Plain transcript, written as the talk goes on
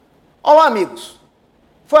Olá, amigos.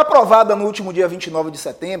 Foi aprovada no último dia 29 de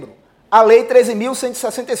setembro a Lei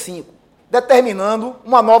 13.165, determinando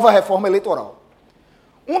uma nova reforma eleitoral.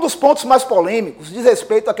 Um dos pontos mais polêmicos diz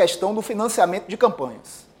respeito à questão do financiamento de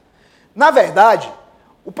campanhas. Na verdade,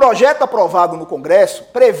 o projeto aprovado no Congresso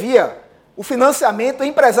previa o financiamento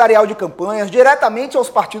empresarial de campanhas diretamente aos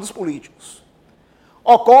partidos políticos.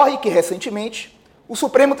 Ocorre que, recentemente, o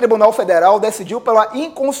Supremo Tribunal Federal decidiu pela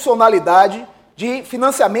inconstitucionalidade de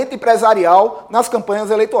financiamento empresarial nas campanhas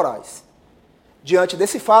eleitorais. Diante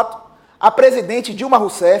desse fato, a presidente Dilma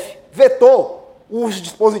Rousseff vetou os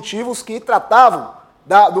dispositivos que tratavam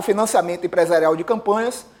do financiamento empresarial de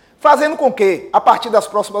campanhas, fazendo com que, a partir das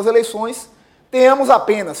próximas eleições, tenhamos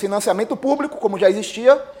apenas financiamento público, como já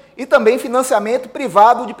existia, e também financiamento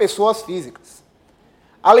privado de pessoas físicas.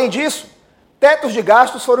 Além disso, tetos de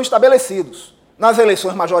gastos foram estabelecidos. Nas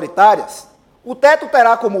eleições majoritárias, o teto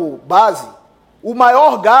terá como base o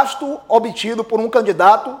maior gasto obtido por um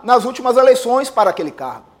candidato nas últimas eleições para aquele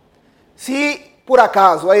cargo. Se, por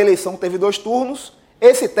acaso, a eleição teve 2 turnos,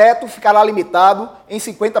 esse teto ficará limitado em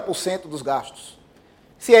 50% dos gastos.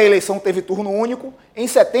 Se a eleição teve turno único, em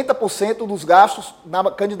 70% dos gastos na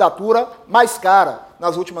candidatura mais cara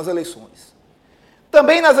nas últimas eleições.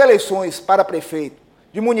 Também nas eleições para prefeito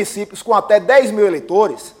de municípios com até 10 mil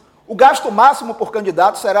eleitores, o gasto máximo por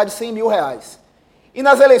candidato será de R$100 mil. E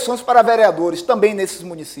nas eleições para vereadores, também nesses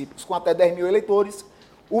municípios com até 10 mil eleitores,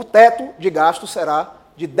 o teto de gasto será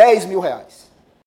de R$10 mil.